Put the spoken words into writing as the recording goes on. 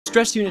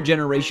Stress unit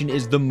generation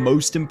is the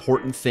most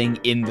important thing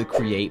in the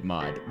Create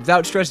mod.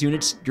 Without stress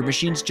units, your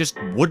machines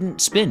just wouldn't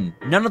spin.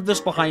 None of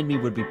this behind me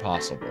would be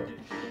possible.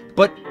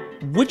 But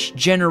which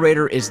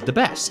generator is the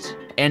best?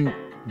 And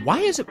why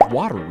is it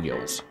water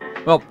wheels?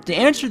 Well, to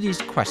answer these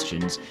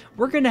questions,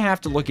 we're going to have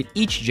to look at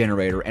each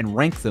generator and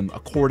rank them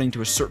according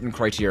to a certain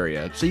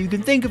criteria, so you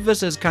can think of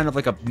this as kind of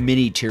like a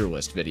mini tier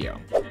list video.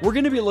 We're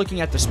going to be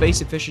looking at the space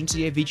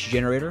efficiency of each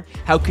generator,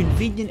 how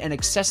convenient and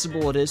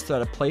accessible it is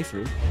throughout a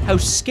playthrough, how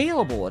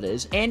scalable it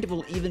is, and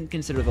we'll even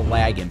consider the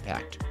lag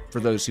impact for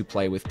those who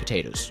play with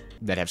potatoes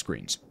that have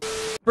screens.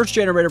 First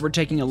generator we're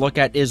taking a look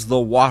at is the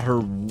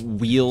water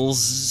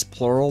wheels,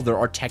 plural. There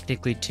are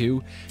technically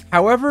two.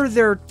 However,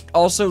 they're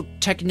also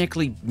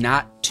technically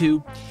not two.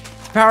 To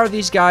power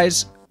these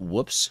guys,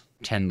 whoops,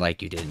 pretend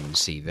like you didn't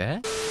see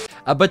that.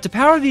 But to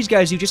power these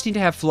guys, you just need to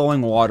have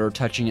flowing water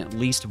touching at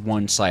least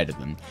one side of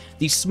them.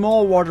 The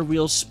small water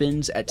wheel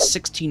spins at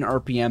 16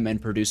 RPM and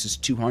produces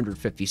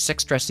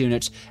 256 stress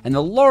units, and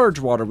the large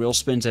water wheel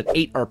spins at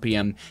 8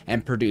 RPM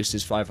and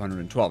produces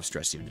 512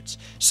 stress units.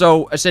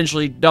 So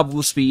essentially, double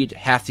the speed,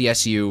 half the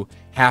SU,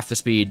 half the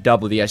speed,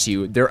 double the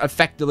SU. They're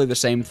effectively the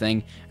same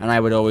thing, and I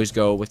would always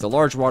go with the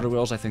large water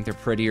wheels. I think they're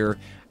prettier,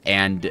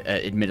 and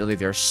admittedly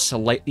they're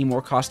slightly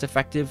more cost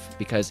effective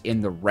because in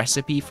the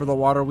recipe for the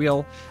water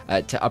wheel,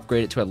 to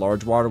upgrade it to a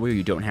large water wheel,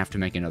 you don't have to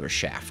make another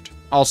shaft.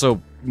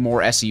 Also,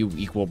 more SU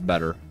equal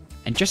better.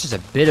 And just as a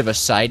bit of a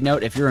side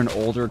note, if you're an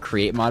older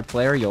Create mod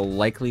player, you'll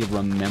likely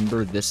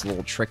remember this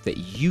little trick that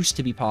used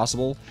to be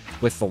possible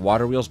with the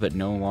water wheels, but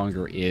no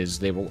longer is.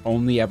 They will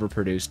only ever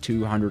produce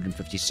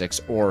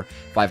 256 or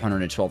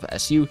 512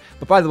 SU.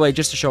 But by the way,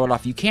 just to show it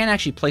off, you can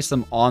actually place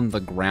them on the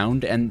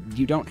ground, and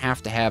you don't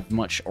have to have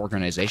much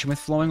organization with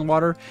flowing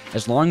water,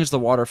 as long as the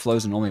water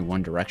flows in only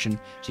one direction.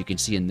 So you can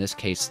see in this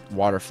case,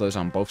 water flows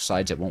on both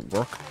sides, it won't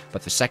work.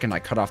 But the second I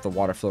cut off the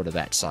water flow to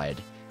that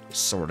side,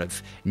 sort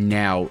of,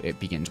 now it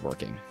begins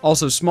working.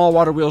 Also, small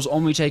water wheels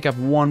only take up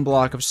one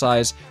block of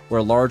size,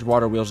 where large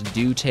water wheels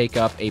do take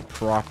up a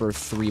proper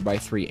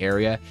 3x3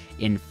 area.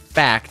 In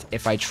fact,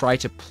 if I try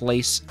to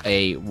place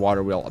a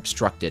water wheel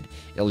obstructed,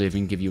 it'll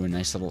even give you a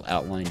nice little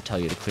outline and tell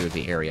you to clear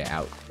the area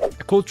out.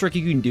 A cool trick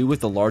you can do with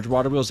the large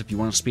water wheels if you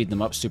want to speed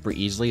them up super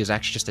easily is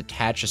actually just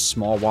attach a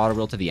small water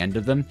wheel to the end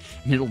of them,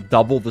 and it'll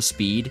double the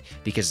speed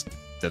because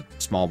the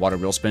small water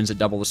wheel spins at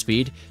double the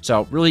speed.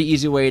 So really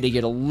easy way to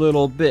get a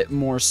little bit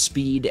more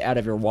speed out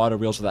of your water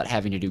wheels without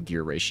having to do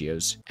gear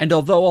ratios. And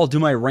although I'll do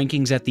my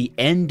rankings at the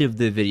end of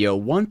the video,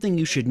 one thing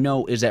you should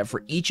know is that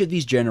for each of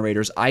these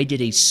generators, I did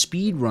a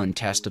speed run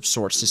test of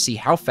sorts to see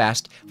how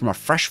fast, from a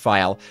fresh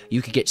file,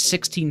 you could get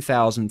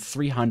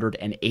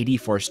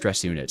 16,384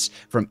 stress units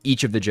from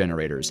each of the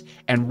generators.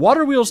 And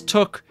water wheels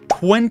took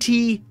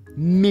 20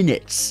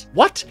 minutes.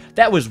 What?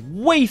 That was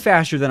way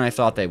faster than I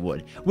thought they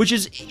would, which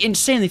is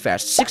insanely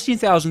fast.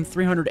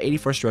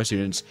 16,384 stress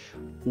units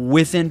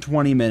within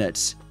 20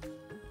 minutes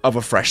of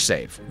a fresh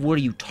save. What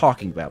are you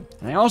talking about?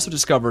 And I also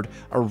discovered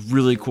a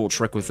really cool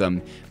trick with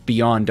them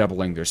beyond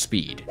doubling their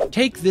speed.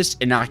 Take this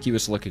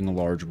innocuous looking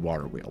large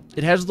water wheel.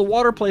 It has the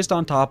water placed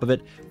on top of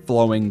it,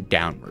 flowing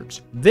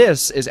downwards.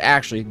 This is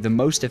actually the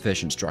most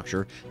efficient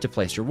structure to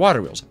place your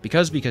water wheels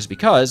because of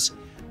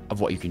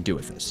what you can do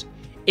with this.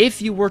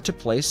 If you were to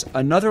place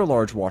another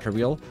large water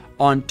wheel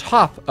on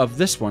top of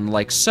this one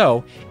like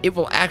so, it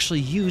will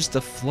actually use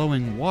the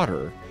flowing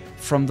water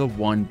from the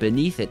one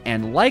beneath it.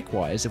 And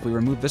likewise, if we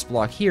remove this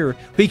block here,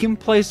 we can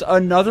place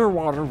another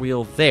water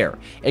wheel there,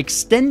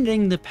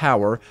 extending the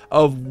power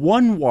of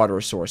one water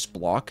source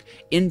block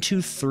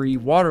into 3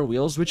 water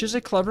wheels, which is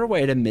a clever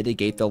way to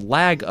mitigate the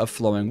lag of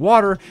flowing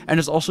water, and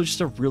is also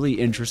just a really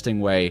interesting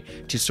way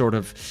to sort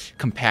of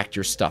compact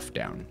your stuff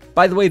down.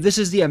 By the way, this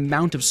is the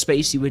amount of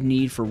space you would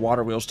need for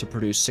water wheels to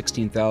produce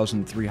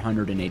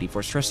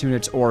 16,384 stress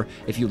units, or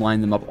if you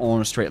line them up all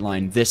in a straight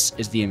line, this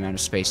is the amount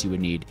of space you would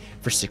need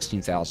for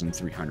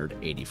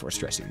 16,384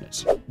 stress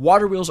units.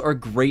 Water wheels are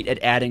great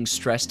at adding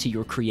stress to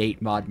your Create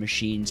mod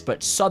machines,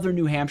 but Southern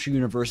New Hampshire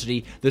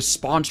University, the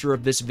sponsor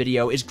of this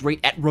video, is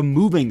great at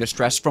removing the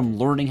stress from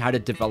learning how to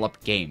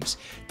develop games.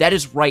 That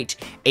is right,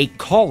 a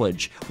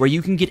college where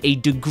you can get a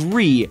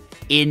degree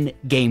in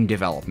game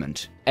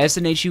development.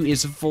 SNHU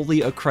is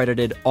fully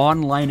accredited,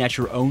 online at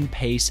your own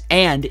pace,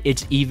 and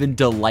it's even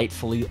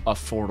delightfully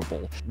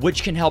affordable,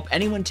 which can help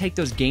anyone take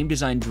those game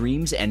design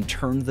dreams and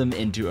turn them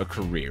into a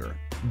career.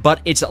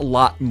 But it's a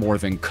lot more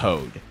than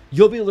code.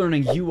 You'll be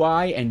learning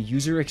UI and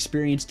user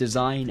experience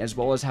design, as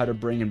well as how to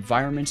bring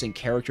environments and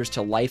characters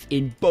to life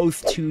in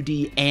both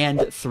 2D and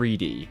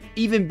 3D.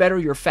 Even better,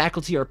 your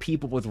faculty are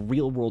people with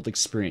real-world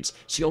experience,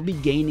 so you'll be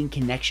gaining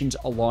connections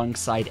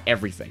alongside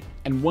everything.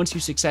 And once you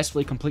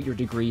successfully complete your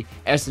degree,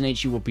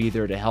 SNHU will be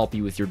there to help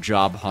you with your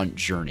job hunt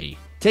journey.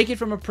 Take it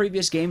from a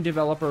previous game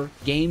developer,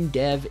 game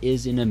dev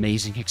is an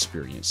amazing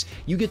experience.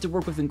 You get to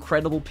work with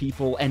incredible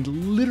people and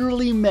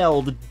literally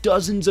meld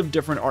dozens of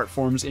different art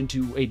forms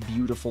into a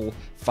beautiful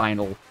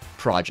final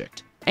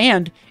project.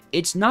 And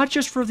it's not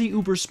just for the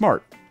uber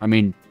smart. I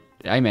mean,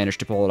 I managed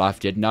to pull it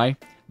off, didn't I?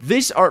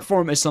 This art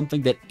form is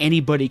something that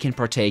anybody can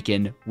partake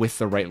in with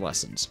the right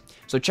lessons.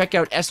 So check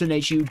out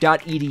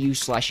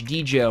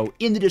snhu.edu/djo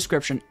in the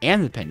description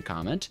and the pinned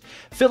comment,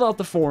 fill out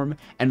the form,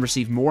 and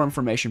receive more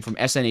information from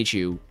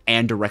SNHU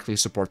and directly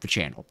support the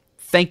channel.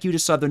 Thank you to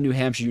Southern New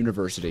Hampshire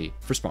University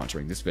for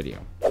sponsoring this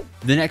video.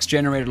 The next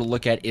generator to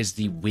look at is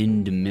the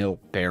windmill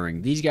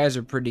bearing. These guys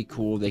are pretty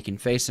cool. They can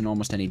face in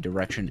almost any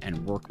direction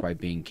and work by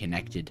being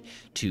connected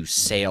to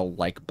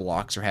sail-like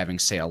blocks or having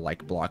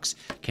sail-like blocks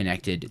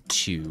connected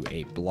to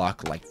a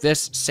block like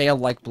this.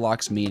 Sail-like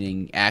blocks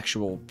meaning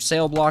actual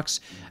sail blocks.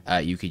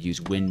 You could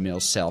use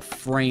windmill sail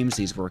frames.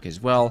 These work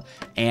as well.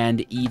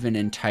 And even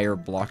entire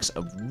blocks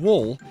of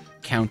wool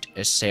count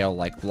as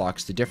sail-like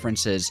blocks. The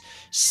difference is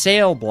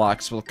sail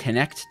blocks will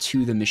connect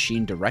to the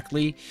machine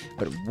directly,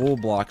 but wool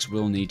blocks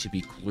will need to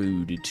be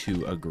glued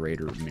to a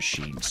greater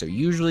machine. So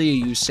usually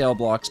you use sail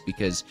blocks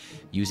because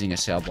using a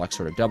sail block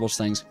sort of doubles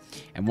things.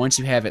 And once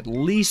you have at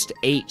least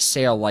 8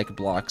 sail-like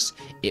blocks,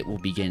 it will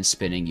begin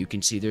spinning. You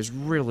can see there's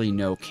really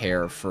no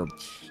care for,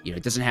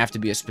 it doesn't have to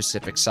be a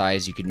specific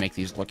size. You can make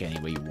these look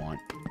any way you want.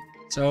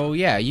 So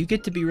yeah, you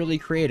get to be really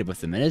creative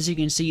with them, and as you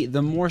can see,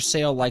 the more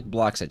sail-like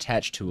blocks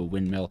attached to a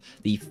windmill,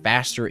 the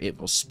faster it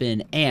will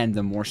spin, and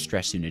the more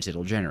stress units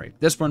it'll generate.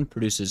 This one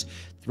produces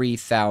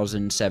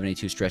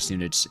 3,072 stress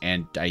units,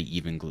 and I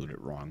even glued it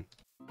wrong.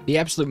 The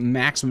absolute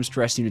maximum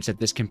stress units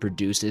that this can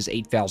produce is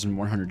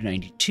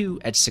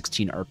 8,192 at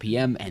 16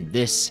 RPM, and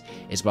this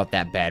is what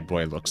that bad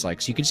boy looks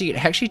like. So you can see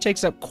it actually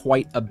takes up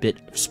quite a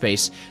bit of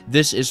space.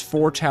 This is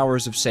 4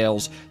 towers of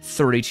sails,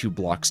 32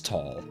 blocks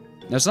tall.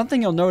 Now,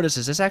 something you'll notice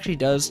is this actually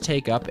does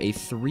take up a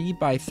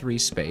 3x3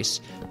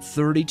 space,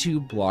 32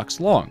 blocks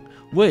long,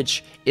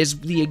 which is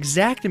the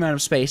exact amount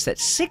of space that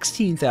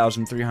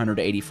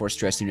 16,384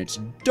 stress units,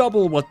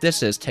 double what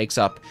this is, takes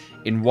up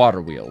in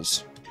water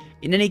wheels.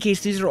 In any case,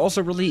 these are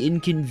also really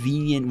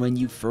inconvenient when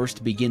you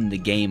first begin the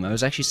game. I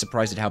was actually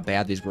surprised at how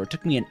bad these were. It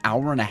took me an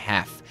hour and a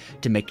half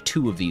to make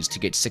 2 of these to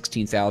get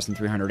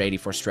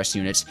 16,384 stress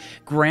units.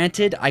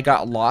 Granted, I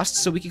got lost,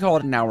 so we could call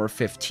it an hour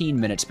 15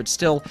 minutes, but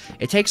still,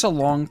 it takes a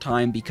long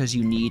time because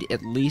you need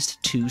at least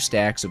 2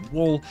 stacks of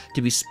wool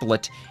to be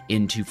split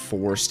into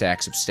 4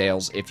 stacks of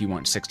sails if you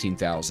want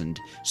 16,000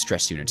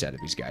 stress units out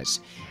of these guys.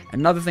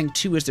 Another thing,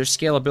 too, is their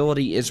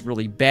scalability is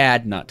really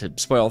bad, not to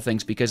spoil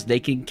things, because they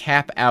can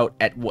cap out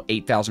at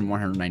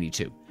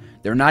 8,192.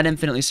 They're not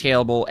infinitely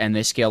scalable, and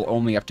they scale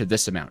only up to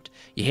this amount.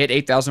 You hit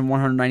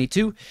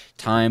 8,192,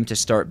 time to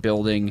start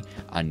building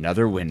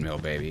another windmill,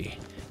 baby.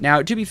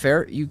 Now, to be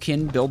fair, you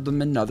can build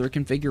them in other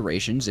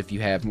configurations if you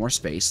have more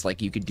space,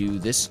 like you could do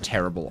this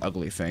terrible,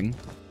 ugly thing.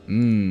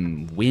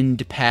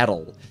 Wind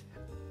paddle.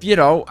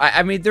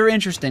 I mean, they're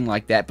interesting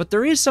like that, but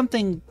there is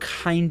something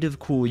kind of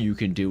cool you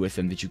can do with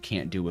them that you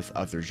can't do with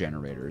other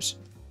generators.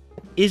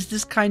 Is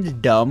this kind of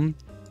dumb?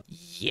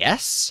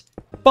 Yes.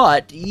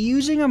 But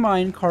using a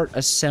minecart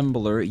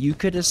assembler, you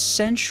could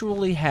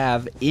essentially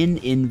have in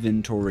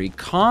inventory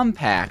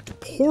compact,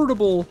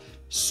 portable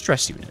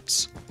stress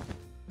units.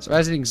 So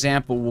as an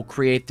example, we'll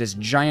create this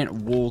giant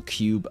wool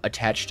cube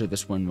attached to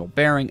this windmill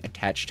bearing,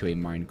 attached to a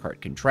minecart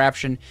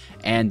contraption,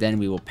 and then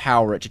we will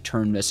power it to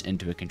turn this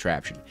into a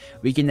contraption.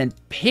 We can then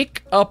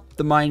pick up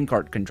the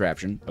minecart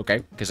contraption, okay,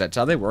 because that's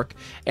how they work,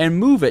 and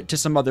move it to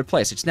some other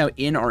place. It's now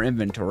in our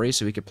inventory,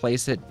 so we could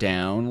place it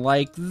down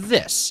like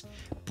this,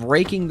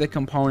 breaking the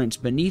components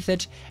beneath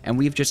it, and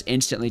we've just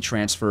instantly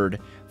transferred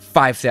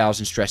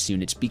 5,000 stress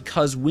units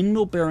because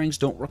windmill bearings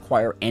don't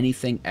require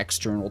anything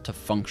external to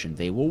function.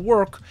 They will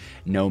work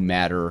no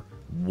matter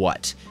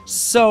what.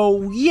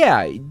 So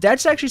yeah,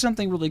 that's actually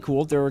something really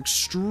cool. They're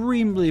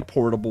extremely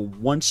portable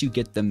once you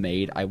get them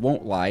made. I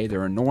won't lie,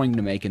 they're annoying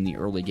to make in the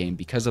early game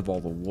because of all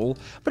the wool,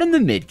 but in the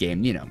mid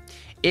game,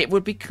 it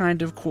would be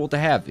kind of cool to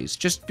have these.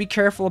 Just be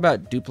careful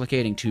about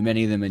duplicating too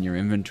many of them in your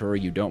inventory.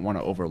 You don't want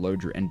to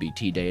overload your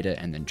NBT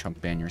data and then chunk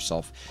ban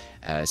yourself.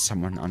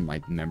 Someone on my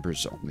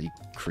members only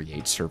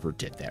create server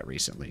did that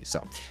recently,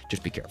 so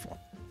just be careful.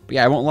 But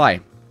yeah, I won't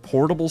lie,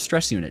 portable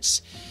stress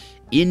units.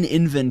 In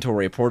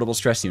inventory, portable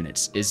stress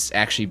units is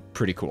actually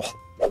pretty cool.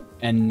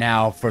 And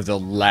now for the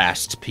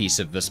last piece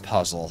of this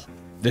puzzle.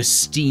 The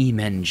steam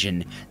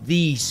engine.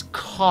 These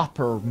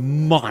copper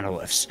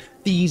monoliths.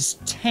 These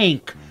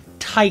tank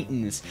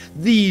titans,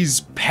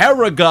 these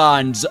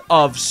paragons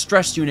of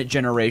stress unit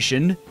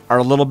generation are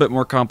a little bit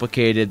more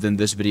complicated than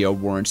this video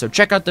warrants. So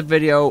check out the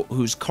video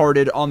who's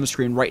carded on the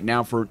screen right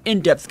now for an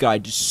in-depth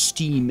guide to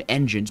steam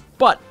engines,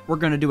 but we're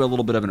going to do a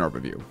little bit of an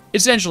overview.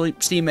 Essentially,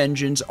 steam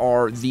engines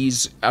are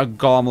these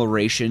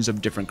agglomerations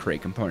of different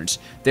crate components.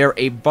 They're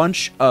a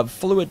bunch of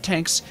fluid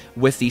tanks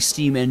with the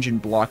steam engine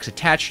blocks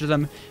attached to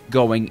them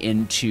going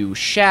into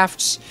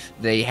shafts.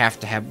 They have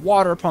to have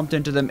water pumped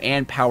into them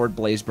and powered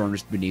blaze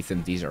burners beneath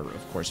them. These are,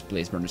 of course,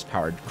 blaze burners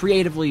powered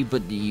creatively,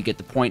 but you get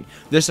the point.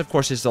 This, of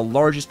course, is the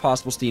largest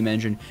possible steam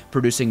engine,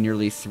 producing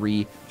nearly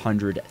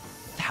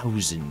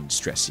 300,000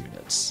 stress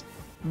units.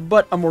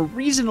 but a more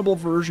reasonable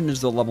version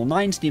is the level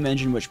 9 steam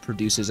engine, which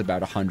produces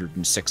about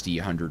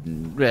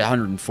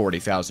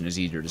 140,000 is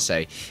easier to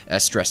say,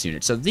 stress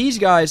units. So these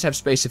guys have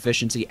space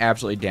efficiency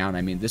absolutely down.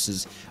 I mean, this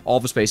is all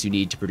the space you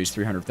need to produce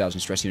 300,000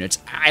 stress units.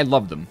 I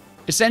love them.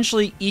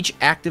 Essentially, each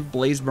active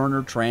blaze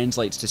burner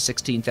translates to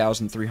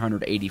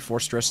 16,384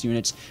 stress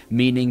units,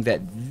 meaning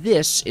that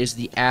this is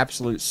the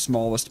absolute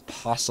smallest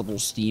possible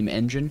steam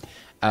engine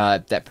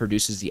that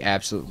produces the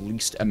absolute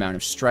least amount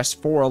of stress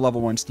for a level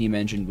 1 steam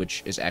engine,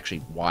 which is actually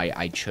why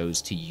I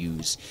chose to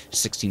use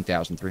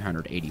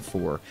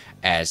 16,384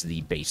 as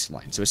the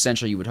baseline. So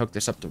essentially, you would hook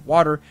this up to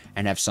water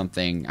and have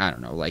something, I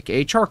don't know, like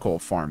a charcoal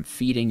farm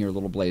feeding your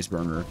little blaze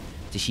burner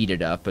to heat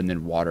it up, and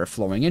then water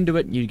flowing into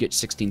it, and you get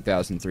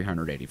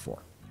 16,384.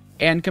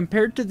 And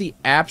compared to the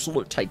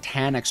absolute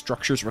titanic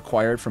structures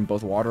required from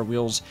both water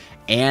wheels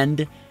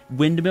and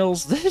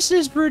windmills, this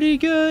is pretty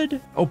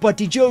good. Oh, but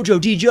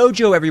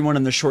DJojo, everyone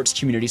in the shorts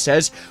community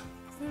says,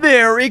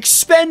 they're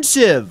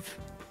expensive.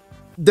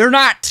 They're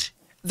not.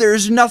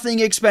 There's nothing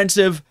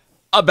expensive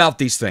about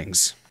these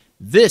things.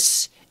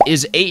 This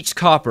is 8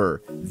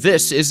 copper.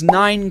 This is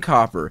 9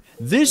 copper.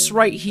 This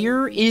right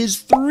here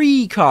is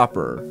 3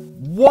 copper.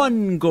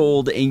 1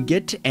 gold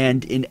ingot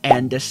and an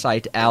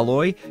andesite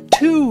alloy.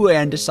 2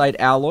 andesite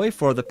alloy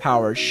for the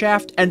power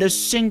shaft. And a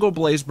single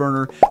blaze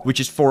burner,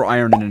 which is 4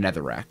 iron and a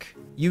netherrack.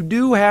 You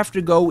do have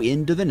to go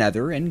into the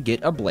nether and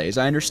get a blaze,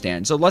 I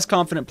understand, so less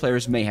confident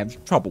players may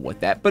have trouble with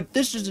that, but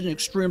this is an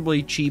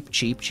extremely cheap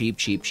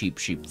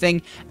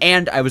thing,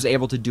 and I was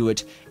able to do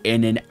it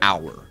in an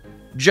hour.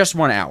 Just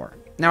 1 hour.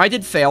 Now, I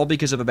did fail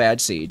because of a bad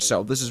siege,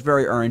 so this is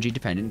very RNG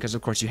dependent, because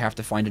of course you have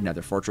to find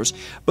another fortress,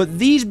 but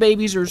these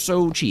babies are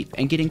so cheap,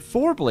 and getting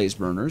 4 blaze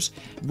burners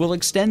will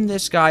extend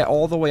this guy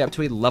all the way up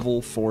to a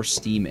level 4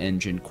 steam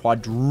engine,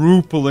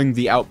 quadrupling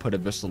the output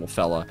of this little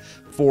fella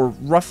for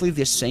roughly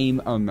the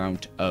same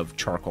amount of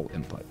charcoal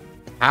input.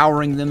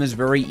 Powering them is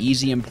very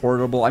easy and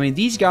portable. I mean,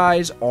 these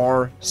guys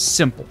are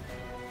simple,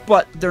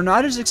 but they're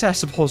not as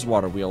accessible as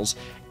water wheels,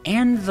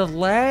 and the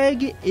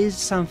lag is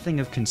something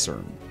of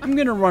concern. I'm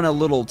going to run a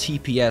little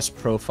TPS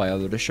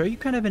profiler to show you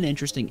kind of an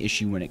interesting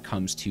issue when it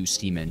comes to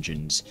steam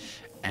engines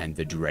and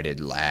the dreaded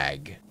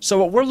lag. So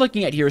what we're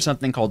looking at here is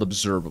something called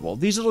observable.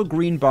 These little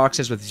green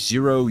boxes with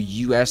 0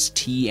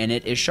 UST in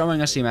it is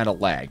showing us the amount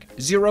of lag.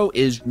 0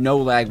 is no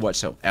lag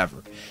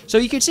whatsoever. So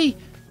you can see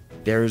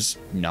there's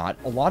not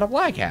a lot of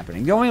lag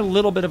happening. The only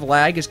little bit of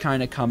lag is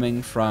kind of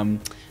coming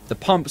from the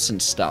pumps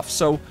and stuff.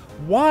 So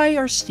why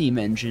are steam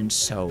engines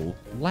so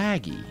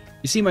laggy?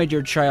 You see, my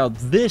dear child,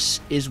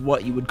 this is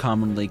what you would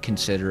commonly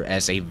consider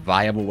as a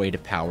viable way to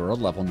power a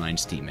level 9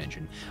 steam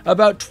engine.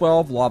 About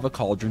 12 lava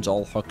cauldrons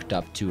all hooked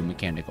up to a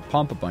mechanical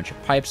pump, a bunch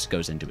of pipes,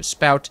 goes into a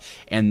spout,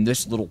 and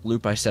this little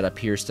loop I set up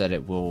here so that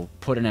it will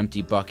put an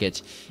empty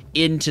bucket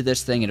into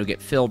this thing, it'll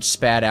get filled,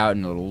 spat out,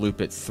 and it'll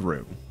loop it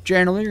through.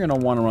 Generally, you're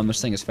going to want to run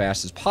this thing as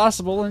fast as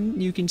possible,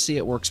 and you can see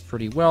it works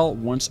pretty well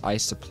once I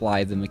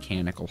supply the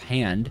mechanical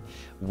hand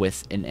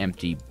with an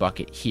empty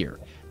bucket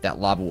here. That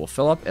lava will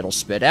fill up, it'll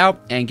spit out,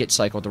 and get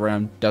cycled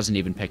around, doesn't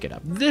even pick it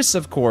up. This,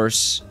 of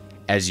course,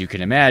 as you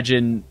can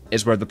imagine,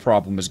 is where the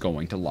problem is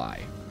going to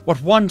lie.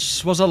 What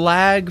once was a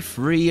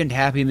lag-free and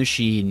happy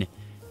machine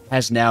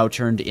has now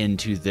turned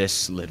into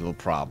this little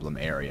problem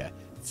area.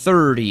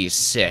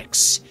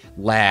 36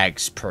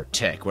 lags per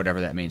tick,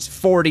 whatever that means.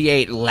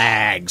 48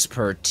 lags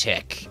per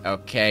tick,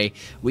 okay?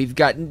 We've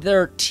got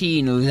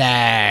 13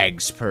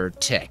 lags per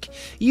tick.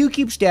 You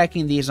keep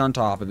stacking these on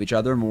top of each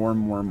other more and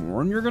more and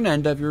more, and you're going to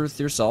end up with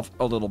yourself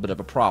a little bit of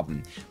a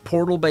problem.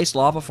 Portal-based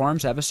lava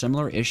farms have a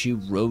similar issue.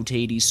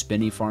 Rotating,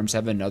 spinny farms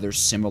have another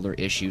similar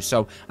issue.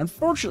 So,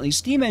 unfortunately,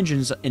 steam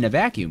engines in a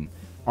vacuum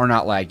are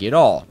not laggy at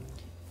all.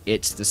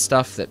 It's the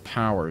stuff that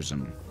powers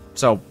them.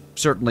 So,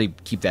 certainly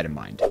keep that in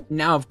mind.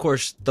 Now, of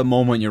course, the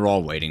moment you're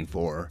all waiting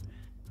for,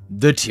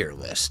 the tier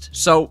list.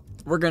 So,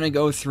 we're going to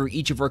go through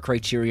each of our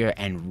criteria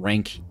and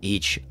rank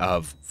each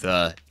of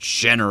the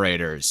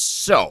generators.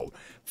 So,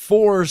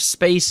 for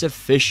space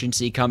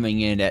efficiency,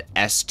 coming in at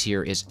S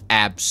tier is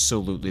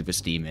absolutely the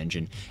steam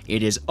engine.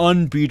 It is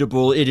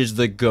unbeatable. It is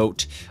the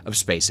GOAT of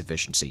space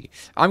efficiency.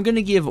 I'm going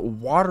to give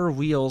water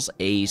wheels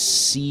a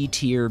C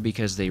tier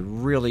because they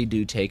really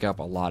do take up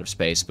a lot of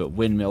space, but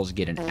windmills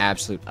get an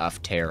absolute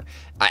tear.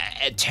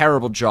 A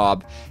terrible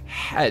job.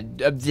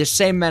 The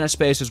same amount of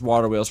space as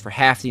water wheels for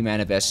half the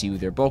amount of SU.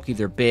 They're bulky,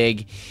 they're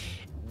big.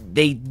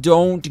 They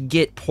don't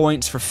get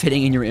points for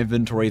fitting in your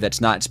inventory.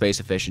 That's not space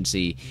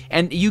efficiency.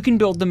 And you can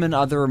build them in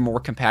other more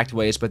compact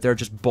ways, but they're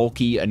just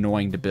bulky,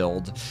 annoying to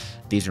build.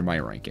 These are my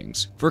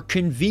rankings. For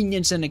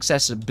convenience and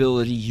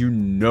accessibility, you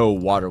know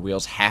water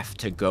wheels have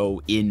to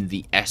go in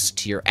the S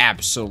tier.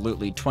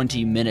 Absolutely.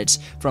 20 minutes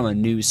from a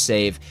new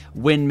save.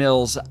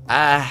 Windmills,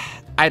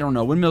 I don't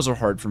know. Windmills are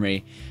hard for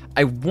me.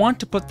 I want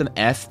to put them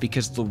F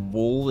because the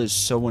wool is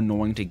so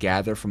annoying to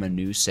gather from a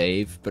new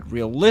save, but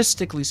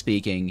realistically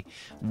speaking,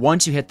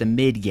 once you hit the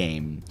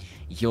mid-game,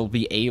 you'll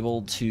be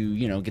able to,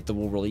 you know, get the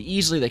wool really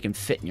easily. They can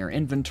fit in your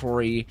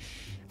inventory.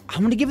 I'm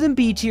going to give them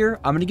B tier.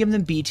 I'm going to give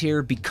them B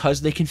tier because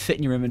they can fit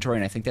in your inventory,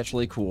 and I think that's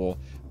really cool.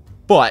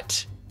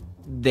 But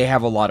they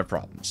have a lot of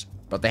problems.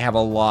 But they have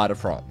a lot of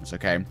problems,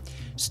 okay?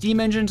 Steam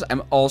engines,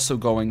 I'm also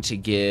going to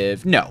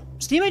give... No,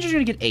 Steam engines are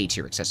going to get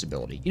A-tier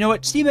accessibility. You know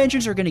what? Steam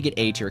engines are going to get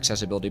A-tier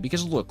accessibility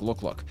because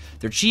look.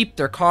 They're cheap,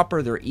 they're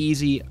copper, they're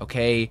easy,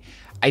 okay?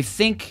 I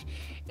think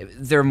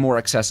they're more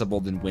accessible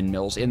than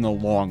windmills in the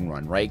long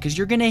run, right? Because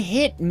you're going to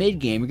hit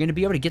mid-game, you're going to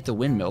be able to get the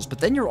windmills, but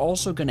then you're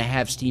also going to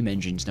have steam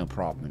engines no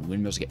problem, and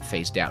windmills get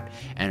phased out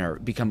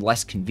and become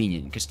less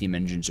convenient because steam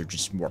engines are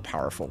just more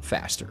powerful,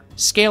 faster.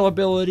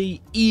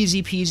 Scalability,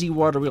 easy peasy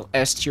water wheel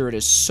S tier. It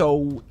is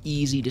so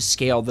easy to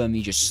scale them.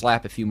 You just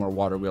slap a few more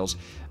water wheels.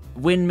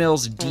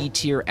 Windmills D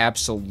tier,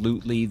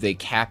 absolutely. They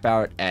cap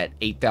out at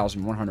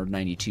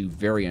 8,192,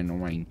 very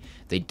annoying.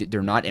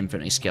 They're not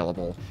infinitely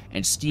scalable.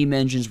 And steam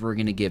engines, we're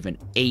going to give an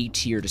A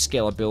tier to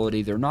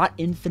scalability. They're not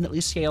infinitely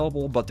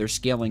scalable, but their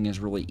scaling is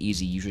really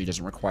easy. Usually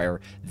doesn't require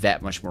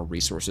that much more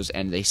resources,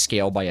 and they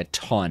scale by a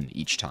ton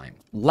each time.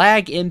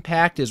 Lag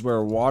impact is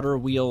where water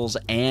wheels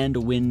and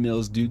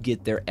windmills do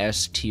get their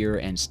S tier,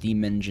 and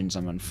steam engines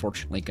I'm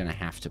unfortunately going to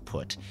have to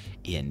put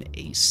in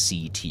a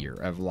C tier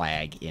of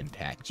lag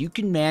impact. You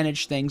can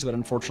manage things, but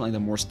unfortunately the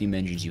more steam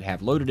engines you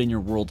have loaded in your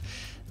world,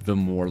 the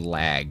more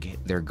lag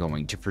they're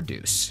going to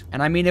produce.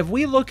 And I mean, if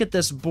we look at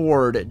this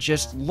board,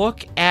 just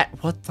look at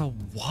what the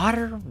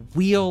water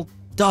wheel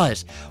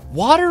does.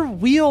 Water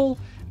wheel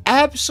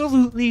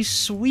absolutely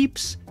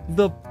sweeps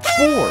the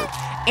board.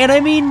 And I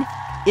mean,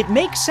 it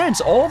makes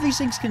sense. All of these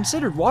things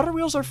considered, water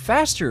wheels are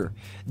faster.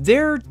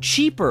 They're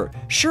cheaper.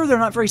 Sure, they're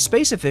not very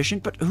space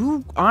efficient, but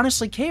who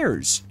honestly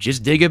cares?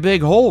 Just dig a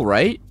big hole,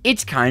 right?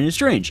 It's kind of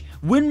strange.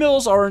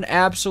 Windmills are an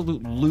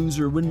absolute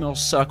loser.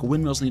 Windmills suck.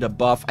 Windmills need a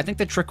buff. I think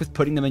the trick with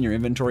putting them in your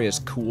inventory is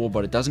cool,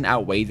 but it doesn't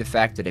outweigh the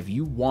fact that if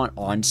you want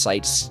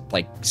on-site,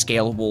 like,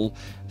 scalable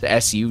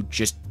SU,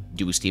 just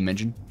do a steam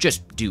engine.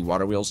 Just do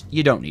water wheels.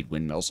 You don't need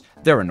windmills.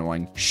 They're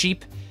annoying.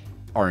 Sheep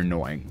are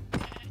annoying.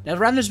 Now, to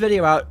round this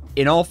video out,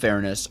 in all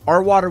fairness,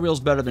 are water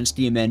wheels better than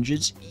steam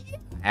engines?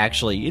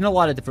 Actually, in a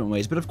lot of different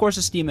ways, but of course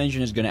a steam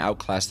engine is going to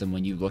outclass them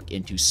when you look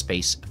into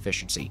space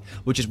efficiency,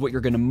 which is what you're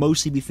going to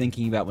mostly be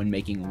thinking about when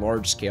making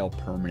large-scale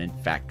permanent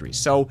factories.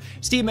 So,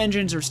 steam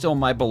engines are still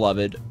my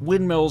beloved,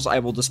 windmills I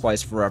will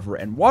despise forever,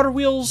 and water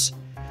wheels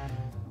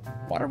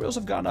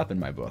have gone up in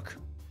my book.